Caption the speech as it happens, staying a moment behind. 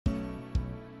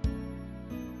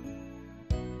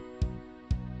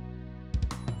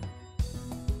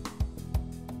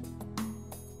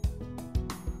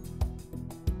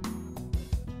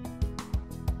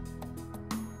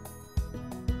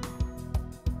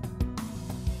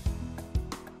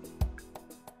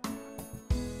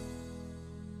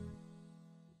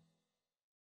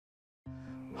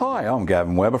Hi, I'm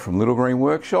Gavin Webber from Little Green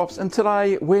Workshops, and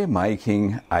today we're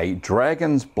making a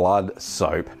dragon's blood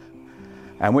soap,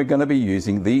 and we're going to be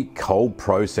using the cold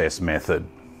process method.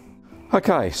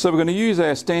 Okay, so we're going to use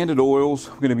our standard oils.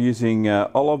 We're going to be using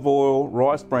olive oil,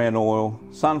 rice bran oil,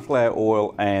 sunflower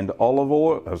oil, and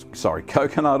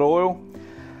coconut oil.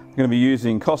 We're going to be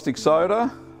using caustic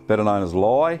soda, better known as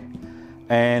lye,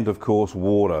 and of course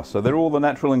water. So they're all the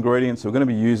natural ingredients we're going to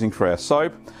be using for our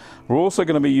soap. We're also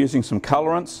going to be using some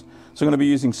colorants. So we're going to be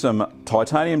using some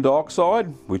titanium dioxide,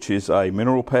 which is a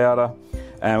mineral powder,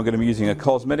 and we're going to be using a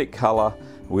cosmetic color,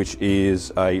 which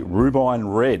is a rubine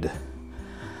red.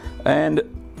 And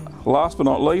last but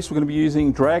not least, we're going to be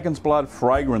using dragon's blood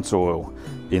fragrance oil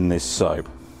in this soap.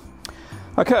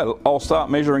 Okay, I'll start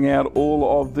measuring out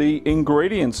all of the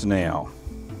ingredients now.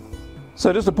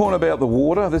 So just a point about the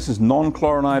water, this is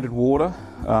non-chlorinated water.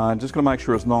 Just going to make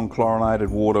sure it's non-chlorinated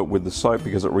water with the soap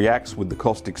because it reacts with the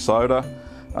caustic soda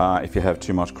if you have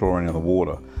too much chlorine in the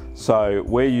water. So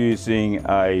we're using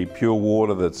a pure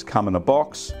water that's come in a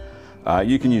box.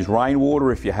 You can use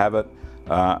rainwater if you have it.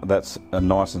 That's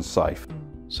nice and safe.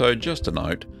 So just a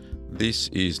note, this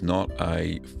is not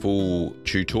a full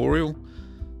tutorial.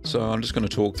 So I'm just going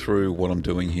to talk through what I'm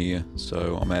doing here.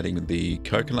 So I'm adding the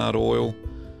coconut oil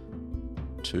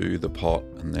to the pot,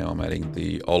 and now I'm adding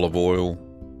the olive oil.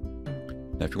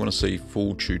 Now if you want to see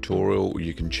full tutorial,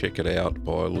 you can check it out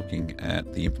by looking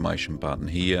at the information button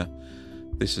here.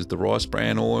 This is the rice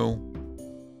bran oil,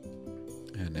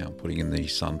 and now I'm putting in the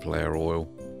sunflower oil.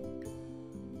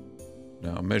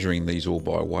 Now I'm measuring these all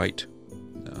by weight.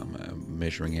 I'm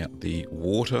measuring out the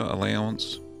water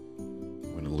allowance.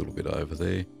 Went a little bit over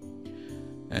there.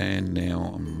 And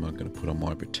now I'm going to put on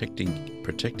my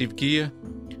protective gear.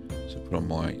 So put on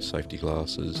my safety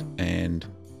glasses and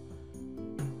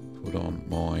put on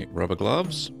my rubber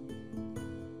gloves,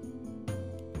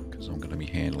 because I'm going to be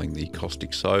handling the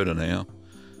caustic soda now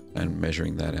and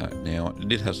measuring that out. Now it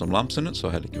did have some lumps in it, so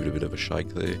I had to give it a bit of a shake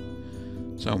there.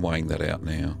 So I'm weighing that out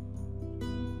now.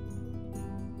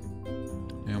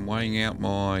 Now I'm weighing out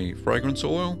my fragrance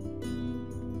oil,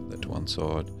 that to one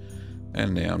side,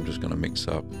 and now I'm just going to mix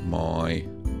up my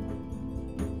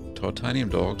titanium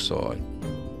dioxide.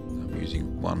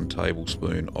 Using 1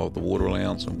 tablespoon of the water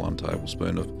allowance and 1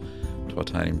 tablespoon of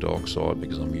titanium dioxide,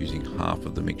 because I'm using half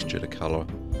of the mixture to colour,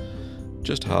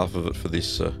 just half of it for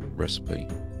this recipe.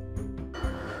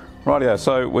 Rightio,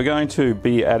 so we're going to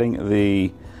be adding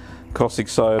the caustic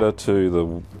soda to the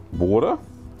water.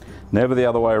 Never the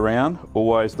other way around,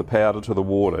 always the powder to the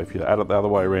water. If you add it the other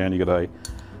way around, you get a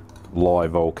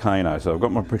live volcano. So I've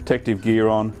got my protective gear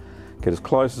on, get as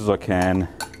close as I can.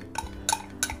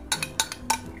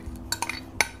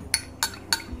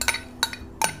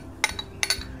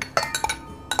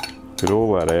 Get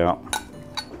all that out.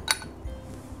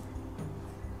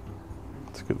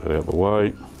 Let's get that out of the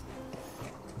way.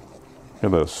 Give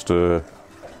that a stir.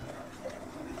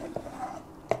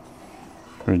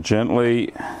 Very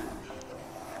gently.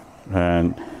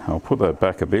 And I'll put that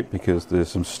back a bit because there's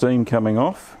some steam coming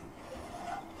off.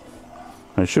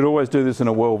 And you should always do this in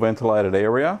a well ventilated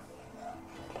area.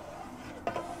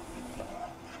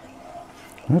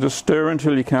 And just stir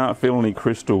until you can't feel any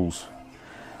crystals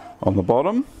on the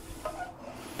bottom.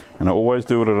 And I always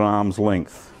do it at arm's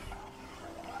length.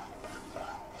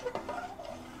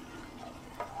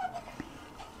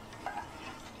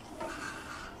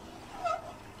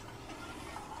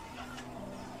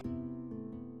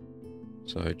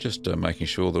 So just making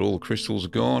sure that all the crystals are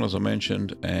gone, as I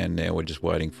mentioned, and now we're just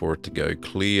waiting for it to go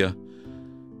clear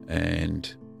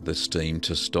and the steam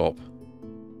to stop.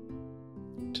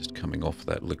 Just coming off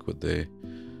that liquid there.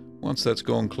 Once that's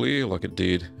gone clear, like it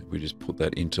did, we just put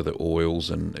that into the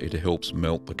oils and it helps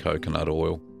melt the coconut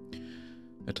oil.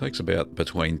 It takes about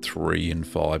between 3 and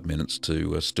 5 minutes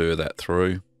to stir that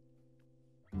through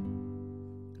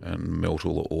and melt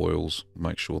all the oils,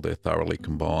 make sure they're thoroughly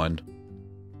combined.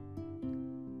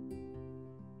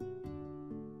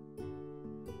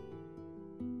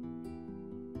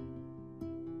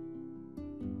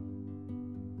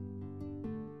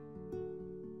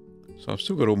 So I've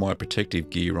still got all my protective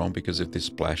gear on, because if this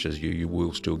splashes you, you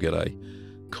will still get a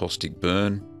caustic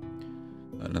burn.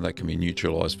 And that can be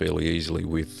neutralised fairly easily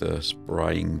with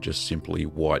spraying just simply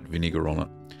white vinegar on it.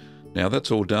 Now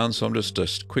that's all done, so I'm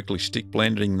just quickly stick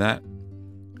blending that,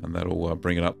 and that'll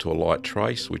bring it up to a light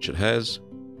trace, which it has.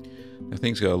 Now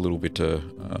things go a little bit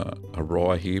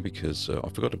awry here because I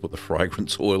forgot to put the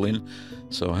fragrance oil in,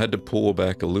 so I had to pour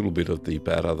back a little bit of the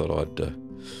batter that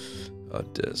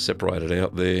I'd separated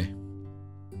out there.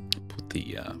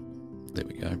 There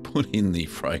we go, put in the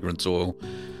fragrance oil,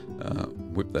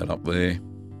 whip that up there.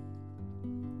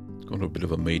 got a bit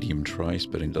of a medium trace,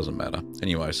 but it doesn't matter.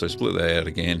 Anyway, so split that out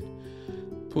again.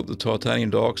 Put the titanium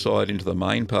dioxide into the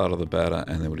main part of the batter,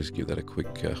 and then we'll just give that a quick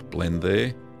blend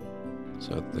there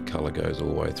so that the colour goes all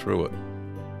the way through it.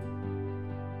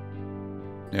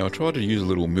 Now I tried to use a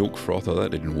little milk frother,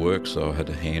 that didn't work, so I had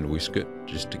to hand whisk it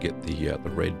just to get the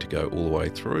red to go all the way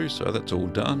through. So that's all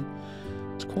done.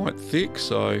 It's quite thick,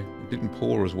 so it didn't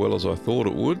pour as well as I thought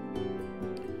it would.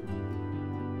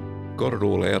 Got it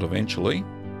all out eventually.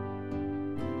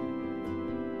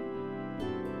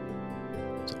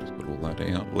 So just got all that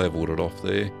out, levelled it off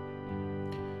there,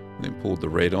 and then poured the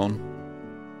red on,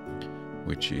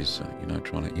 which is, you know,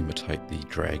 trying to imitate the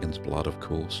dragon's blood, of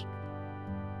course.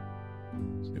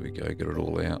 So there we go, get it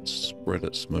all out, spread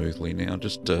it smoothly. Now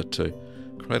just to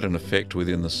create an effect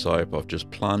within the soap, I've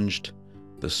just plunged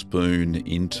the spoon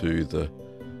into the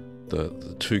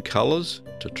two colours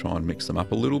to try and mix them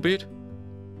up a little bit.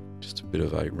 Just a bit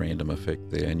of a random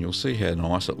effect there, and you'll see how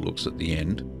nice it looks at the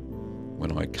end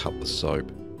when I cut the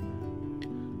soap.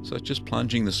 So just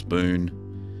plunging the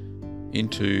spoon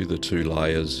into the two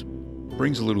layers,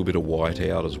 brings a little bit of white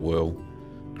out as well,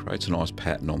 creates a nice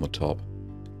pattern on the top.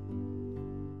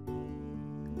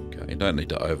 Okay, you don't need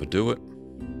to overdo it.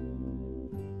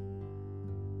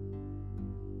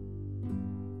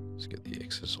 Just get the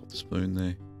excess off the spoon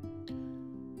there.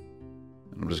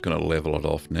 And I'm just going to level it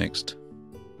off next.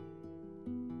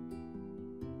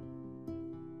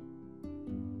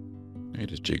 You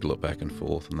just jiggle it back and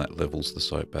forth, and that levels the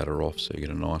soap batter off, so you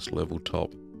get a nice level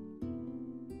top.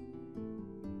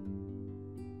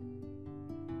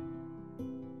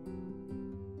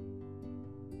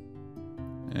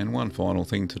 And one final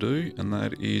thing to do, and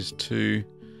that is to,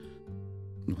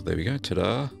 oh, there we go,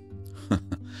 ta-da.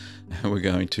 And we're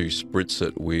going to spritz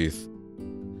it with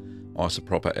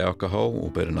isopropyl alcohol,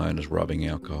 or better known as rubbing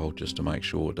alcohol, just to make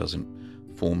sure it doesn't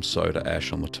form soda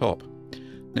ash on the top.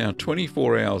 Now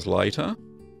 24 hours later,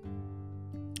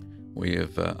 we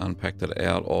have unpacked it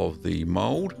out of the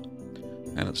mould,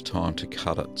 and it's time to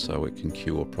cut it so it can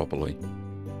cure properly.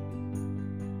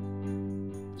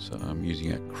 So I'm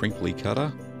using a crinkly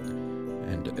cutter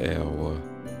and our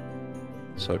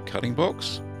soap cutting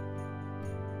box.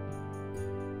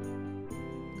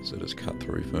 So just cut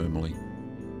through firmly.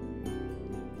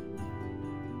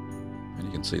 And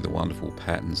you can see the wonderful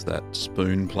patterns that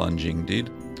spoon plunging did.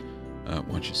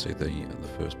 Once you see the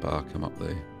first bar come up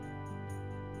there.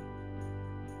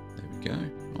 There we go.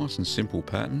 Nice and simple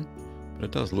pattern, but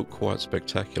it does look quite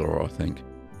spectacular, I think.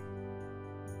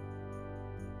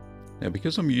 Now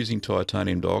because I'm using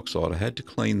titanium dioxide, I had to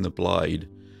clean the blade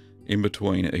in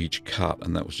between each cut,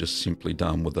 and that was just simply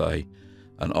done with an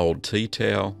old tea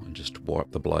towel and just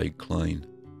wipe the blade clean.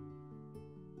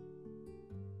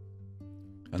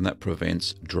 And that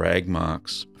prevents drag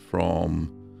marks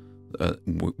from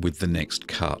with the next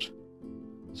cut.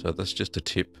 So that's just a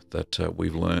tip that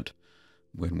we've learnt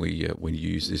when we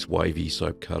use this wavy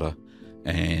soap cutter,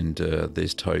 and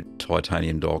there's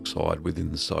titanium dioxide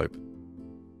within the soap.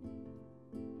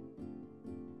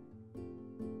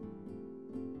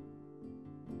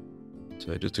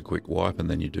 So just a quick wipe, and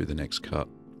then you do the next cut.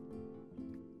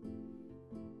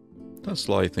 It does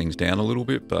slow things down a little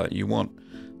bit, but you want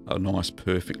a nice,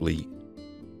 perfectly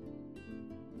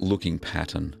looking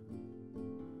pattern.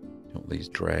 Got these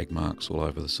drag marks all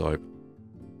over the soap.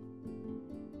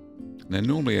 Now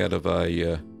normally out of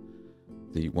the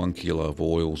 1 kilo of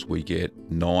oils we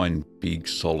get 9 big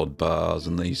solid bars,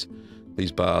 and these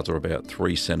bars are about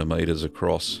 3 centimeters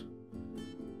across,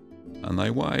 and they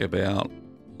weigh about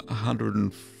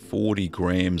 140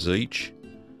 grams each,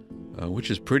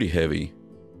 which is pretty heavy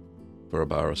for a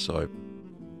bar of soap.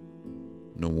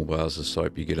 Normal bars of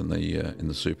soap you get in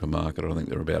the supermarket, I think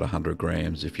they're about 100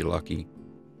 grams if you're lucky.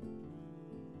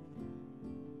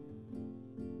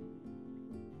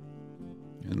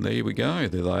 And there we go,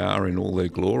 there they are in all their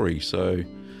glory. So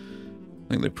I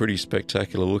think they're pretty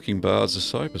spectacular looking bars of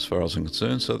soap as far as I'm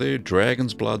concerned. So they're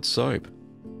Dragon's Blood soap.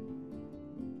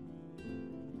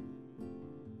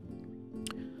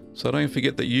 So don't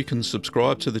forget that you can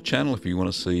subscribe to the channel if you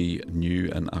want to see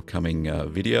new and upcoming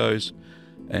videos.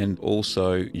 And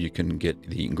also you can get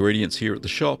the ingredients here at the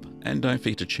shop. And don't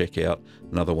forget to check out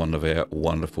another one of our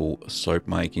wonderful soap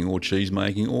making or cheese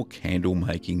making or candle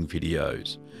making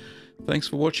videos. Thanks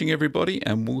for watching everybody,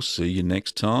 and we'll see you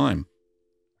next time.